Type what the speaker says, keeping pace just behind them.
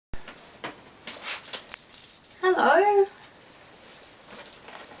Hello.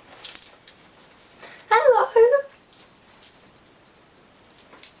 Hello.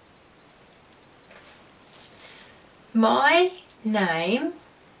 My name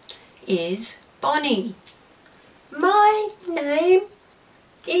is Bonnie. My name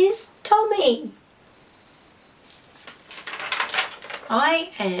is Tommy. I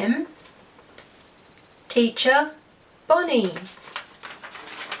am Teacher Bonnie.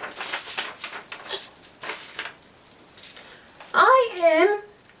 I am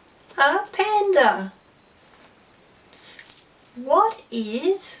a panda. What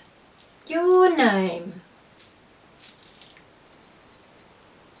is your name?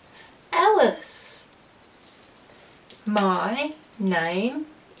 Alice. My name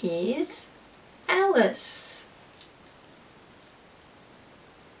is Alice.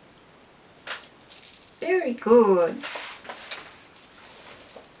 Very good.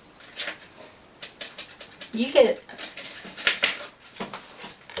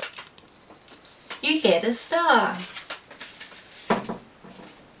 You get a star.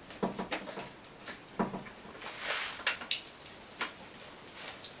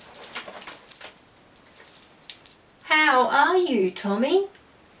 How are you, Tommy?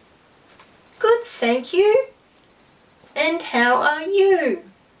 Good, thank you. And how are you?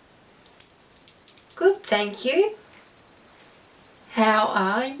 Good, thank you. How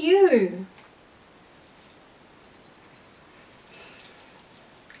are you?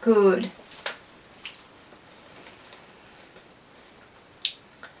 Good.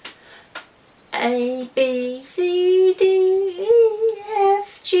 A, B, C, D, E,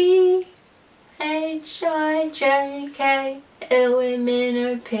 F, G, H, I, J, K, L, M, N,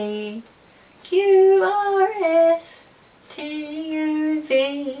 O, P, Q, R, S, T, U,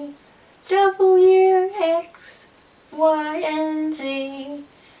 V, W, X, Y, and Z.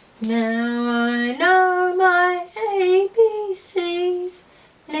 Now I know my ABCs.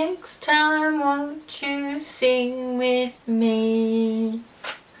 Next time won't you sing with me?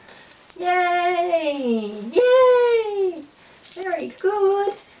 Yay! Yay! Very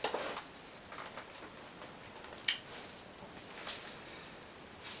good.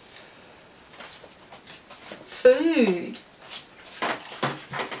 Food.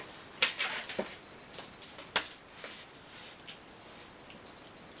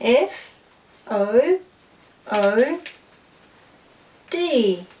 F O O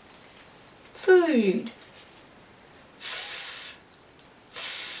D. Food.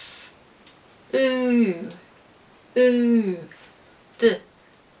 Ooh. Ooh. D.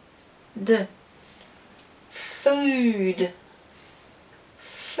 D. Food.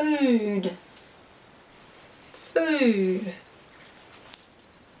 Food. Food.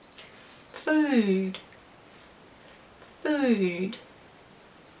 Food. Food.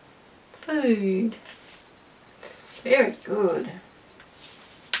 Food. Very good.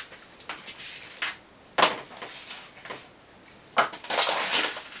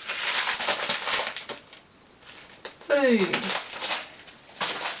 Food.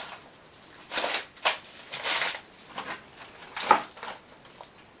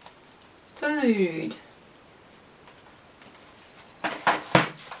 Food.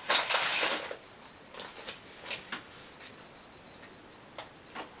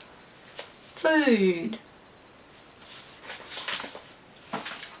 Food.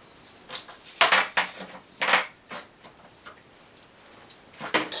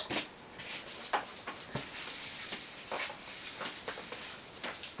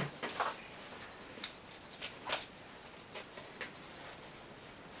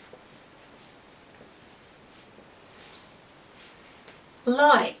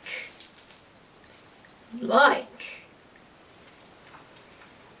 Like.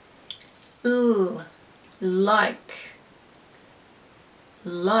 Ooh, like.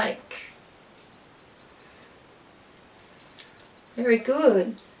 Very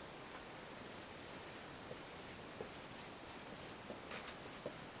good.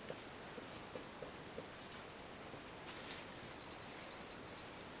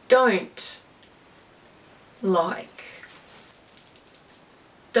 Don't like.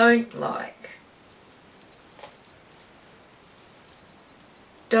 Don't like.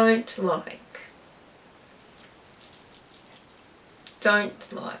 Don't like.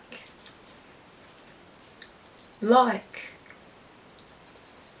 Don't like. Like.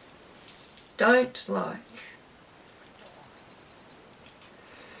 Don't like.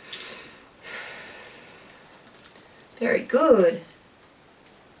 Very good.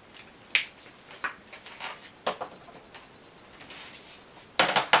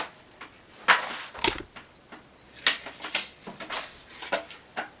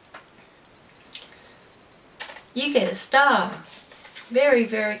 You get a star. Very,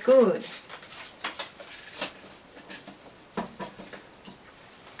 very good.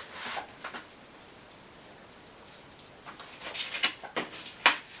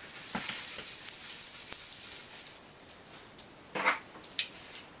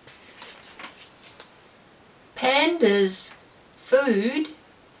 Panda's food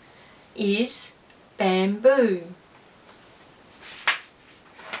is bamboo.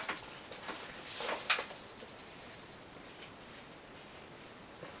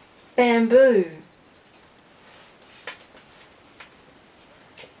 Bamboo.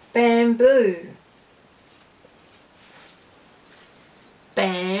 Bamboo.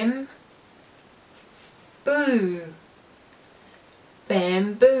 Bam. Boo.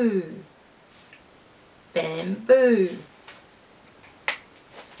 Bamboo. Bamboo.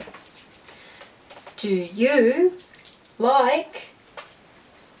 Do you like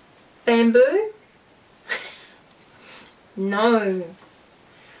bamboo? No,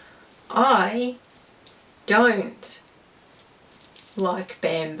 I don't like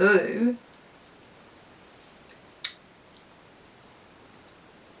bamboo.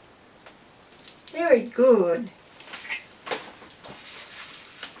 Very good.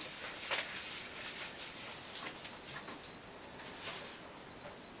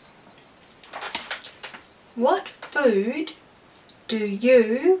 What food do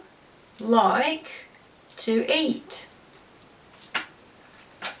you like to eat?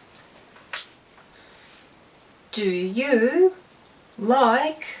 Do you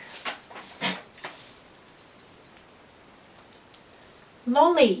like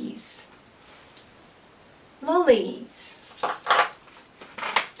lollies? Lollies.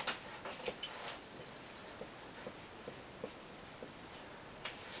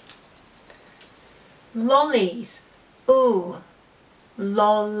 Lollies. Ooh.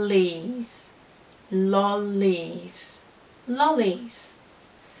 Lollies. Lollies. Lollies.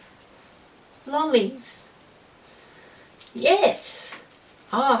 Lollies. Yes,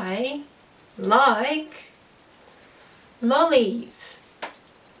 I like lollies.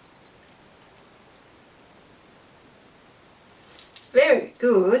 Very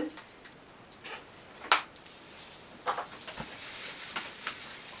good.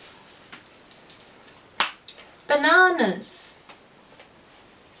 Bananas.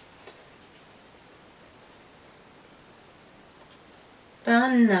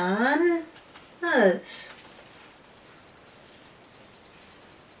 Bananas.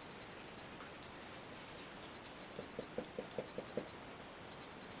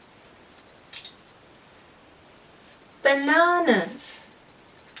 Bananas.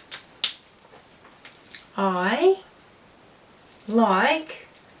 I like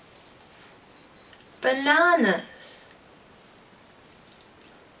bananas.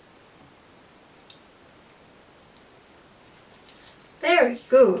 Very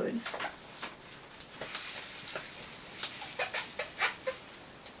good.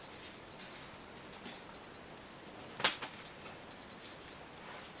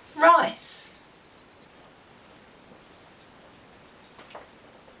 Rice.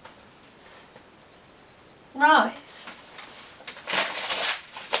 Rice.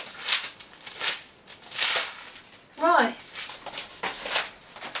 Rice.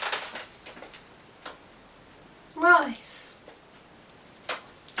 Rice.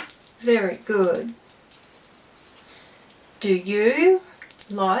 Very good. Do you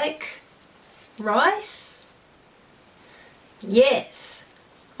like rice? Yes,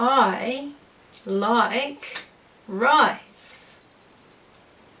 I like rice.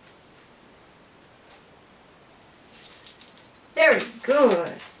 Very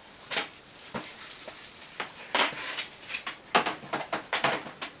good.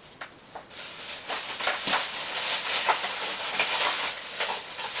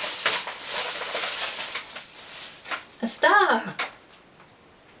 A star.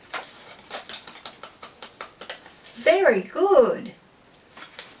 Very good.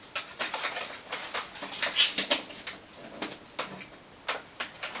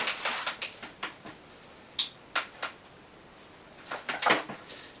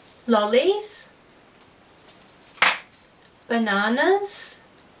 Lollies, bananas,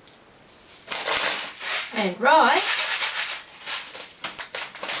 and rice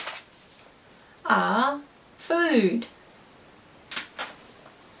are food.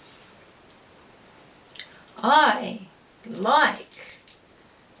 I like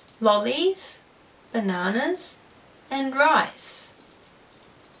lollies, bananas, and rice.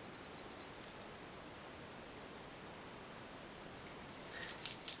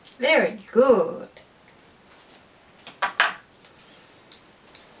 Very good.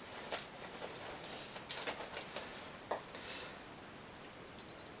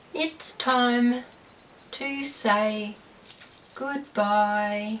 time to say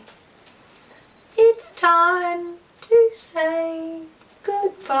goodbye. It's time to say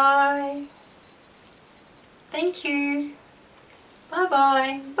goodbye. Thank you.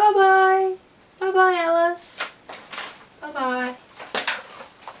 Bye-bye. Bye-bye. Bye-bye, Alice. Bye-bye.